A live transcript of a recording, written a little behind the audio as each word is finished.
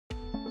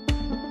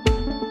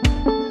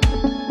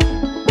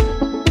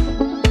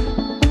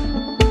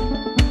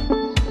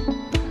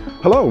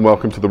Hello and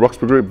welcome to the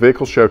Roxburghe Group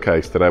Vehicle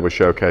Showcase. Today we're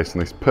showcasing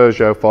this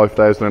Peugeot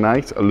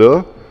 5008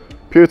 Allure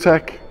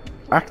PureTech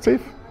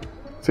Active.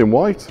 It's in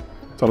white,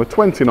 it's on a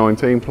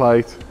 2019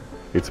 plate,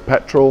 it's a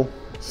petrol,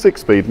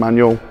 6-speed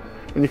manual,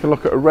 and you can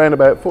look at around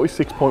about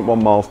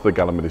 46.1 miles to the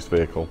gallon with this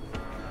vehicle.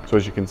 So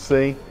as you can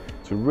see,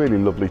 it's a really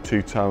lovely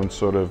two-tone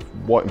sort of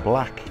white and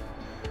black,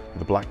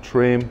 with a black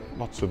trim,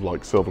 lots of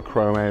like silver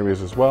chrome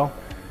areas as well.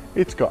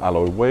 It's got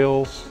alloy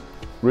wheels,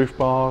 roof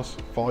bars,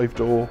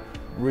 5-door,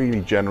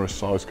 really generous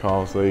size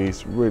cars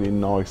these, really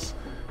nice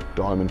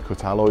diamond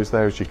cut alloys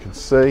there as you can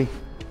see.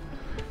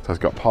 So it's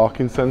got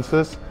parking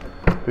sensors.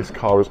 This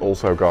car has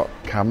also got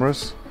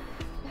cameras.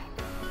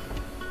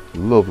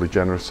 Lovely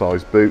generous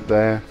size boot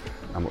there.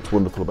 And what's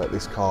wonderful about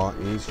this car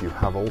is you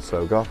have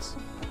also got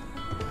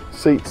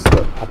seats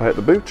that pop out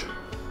the boot.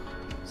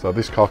 So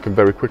this car can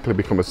very quickly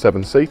become a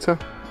 7-seater.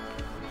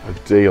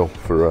 Ideal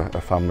for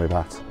a family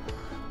that.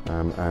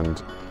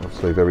 And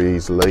obviously very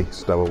easily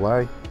stow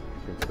away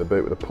into the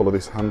boot with a pull of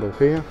this handle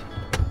here.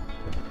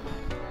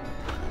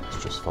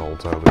 It just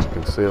folds over to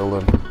conceal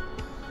them.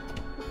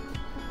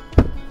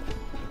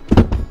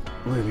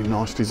 Really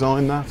nice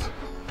design that.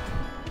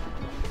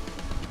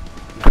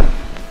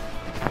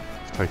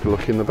 Let's take a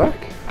look in the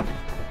back.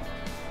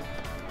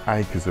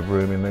 Acres of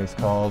room in these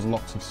cars,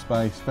 lots of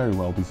space, very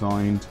well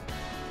designed.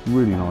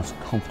 Really nice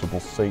comfortable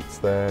seats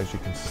there as you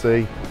can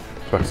see.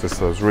 To access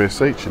those rear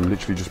seats, you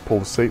literally just pull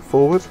the seat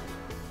forward.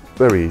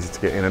 Very easy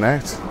to get in and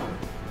out.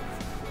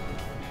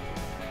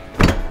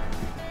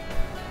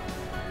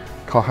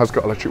 Car has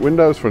got electric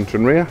windows front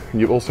and rear,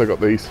 and you've also got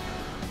these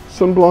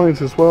sun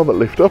blinds as well that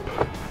lift up.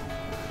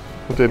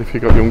 Ideal if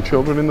you've got young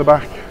children in the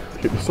back to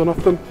keep the sun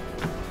off them.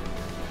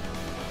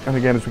 And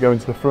again, as we go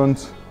into the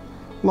front,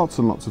 lots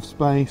and lots of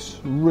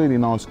space, really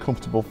nice,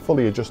 comfortable,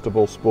 fully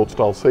adjustable sport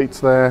style seats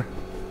there.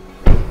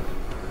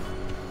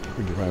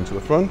 Bring you around to the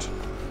front.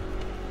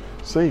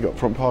 So you've got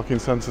front parking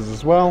sensors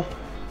as well.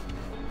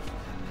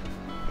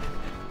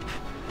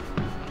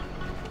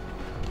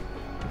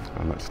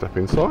 And let's step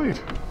inside.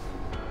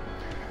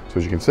 So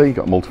as you can see, you've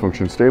got a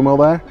multifunction steering wheel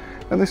there,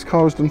 and this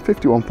car has done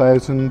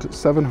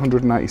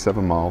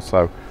 51,787 miles,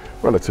 so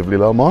relatively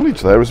low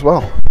mileage there as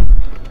well.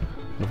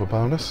 Another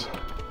bonus.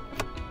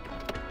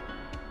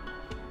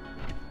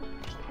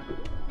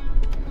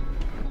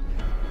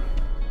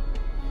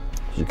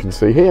 As you can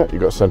see here,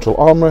 you've got a central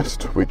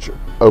armrest which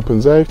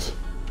opens out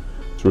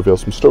to reveal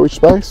some storage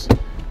space.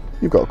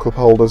 You've got cup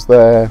holders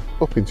there,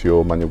 up into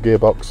your manual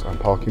gearbox and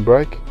parking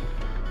brake.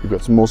 You've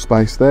got some more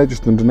space there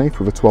just underneath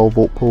with a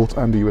 12-volt port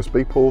and a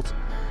USB port,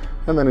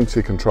 and then into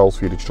your controls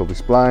for your digital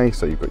display.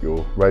 So you've got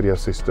your radio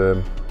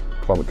system,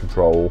 climate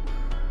control,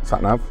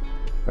 sat nav,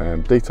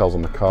 details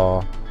on the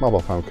car, mobile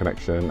phone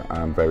connection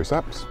and various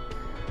apps.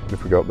 And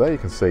if we go up there, you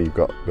can see you've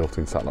got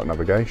built-in satellite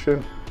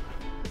navigation.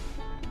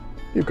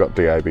 You've got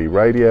DAB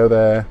radio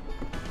there,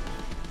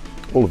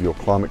 all of your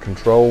climate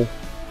control,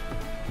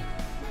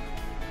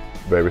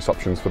 various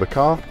options for the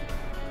car,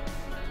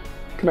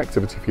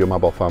 connectivity for your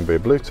mobile phone via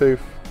Bluetooth,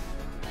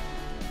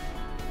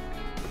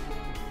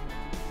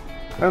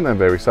 and then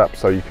various apps,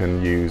 so you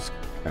can use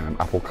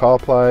Apple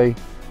CarPlay,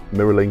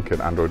 MirrorLink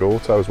and Android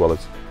Auto, as well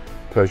as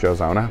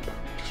Peugeot's own app.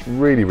 Just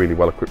really, really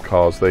well equipped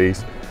cars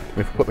these. And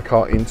if we put the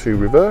car into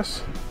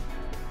reverse,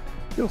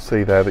 you'll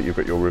see there that you've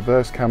got your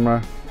reverse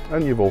camera,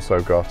 and you've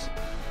also got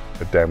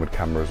a downward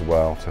camera as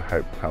well to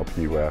help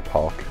you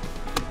park.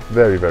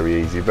 Very,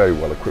 very easy, very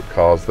well equipped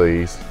cars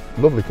these.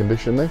 Lovely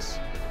condition this.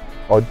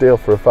 Ideal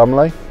for a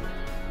family,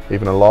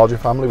 even a larger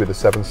family with the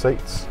 7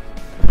 seats.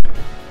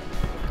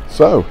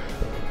 So,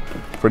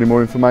 for any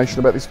more information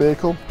about this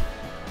vehicle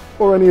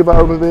or any of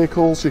our other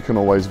vehicles, you can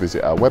always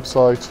visit our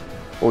website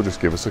or just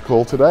give us a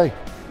call today.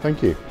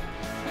 Thank you.